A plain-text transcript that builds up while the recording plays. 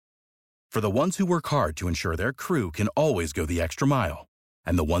For the ones who work hard to ensure their crew can always go the extra mile,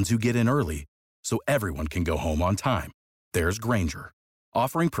 and the ones who get in early so everyone can go home on time, there's Grainger,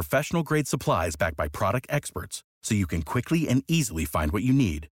 offering professional-grade supplies backed by product experts so you can quickly and easily find what you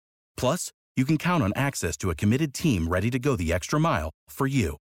need. Plus, you can count on access to a committed team ready to go the extra mile for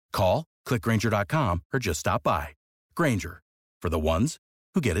you. Call, click Grainger.com, or just stop by. Grainger, for the ones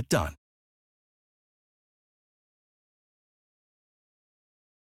who get it done.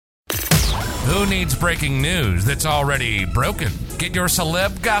 Who needs breaking news that's already broken? Get your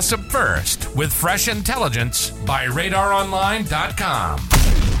celeb gossip first with Fresh Intelligence by RadarOnline.com.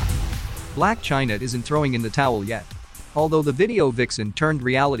 Blac Chyna isn't throwing in the towel yet. Although the video vixen turned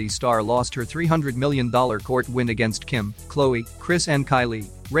reality star lost her $300 million court win against Kim, Khloe, Kris and Kylie,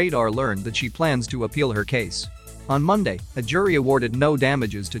 Radar learned that she plans to appeal her case. On Monday, a jury awarded no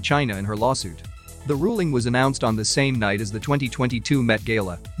damages to Chyna in her lawsuit. The ruling was announced on the same night as the 2022 Met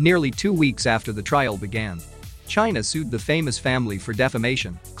Gala, nearly 2 weeks after the trial began. Chyna sued the famous family for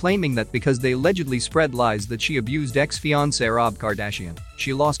defamation, claiming that because they allegedly spread lies that she abused ex-fiancé Rob Kardashian,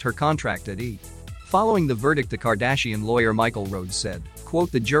 she lost her contract at E! Following the verdict, the Kardashian lawyer Michael Rhodes said,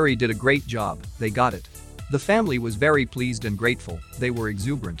 quote, "The jury did a great job, they got it. The family was very pleased and grateful, they were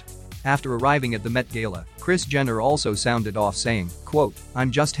exuberant." After arriving at the Met Gala, Kris Jenner also sounded off saying, quote,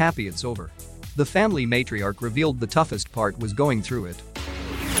 "I'm just happy it's over." The family matriarch revealed the toughest part was going through it.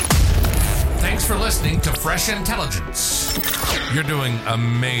 Thanks for listening to Fresh Intelligence. You're doing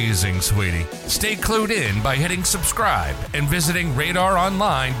amazing, sweetie. Stay clued in by hitting subscribe and visiting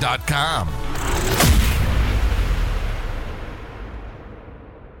RadarOnline.com.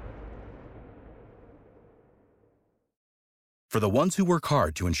 For the ones who work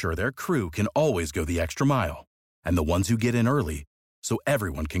hard to ensure their crew can always go the extra mile, and the ones who get in early so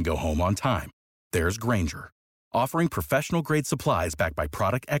everyone can go home on time, there's Grainger, offering professional-grade supplies backed by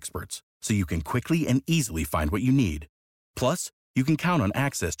product experts so you can quickly and easily find what you need. Plus, you can count on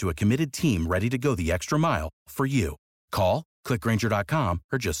access to a committed team ready to go the extra mile for you. Call, click Grainger.com,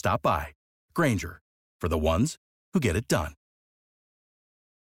 or just stop by. Grainger, for the ones who get it done.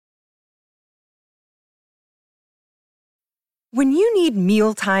 When you need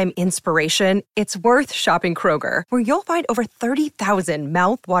mealtime inspiration, it's worth shopping Kroger, where you'll find over 30,000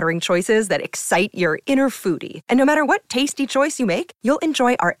 mouth-watering choices that excite your inner foodie. And no matter what tasty choice you make, you'll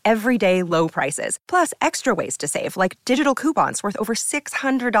enjoy our everyday low prices, plus extra ways to save, like digital coupons worth over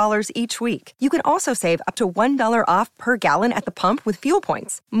 $600 each week. You can also save up to $1 off per gallon at the pump with fuel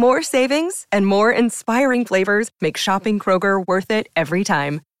points. More savings and more inspiring flavors make shopping Kroger worth it every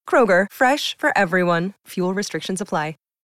time. Kroger, fresh for everyone. Fuel restrictions apply.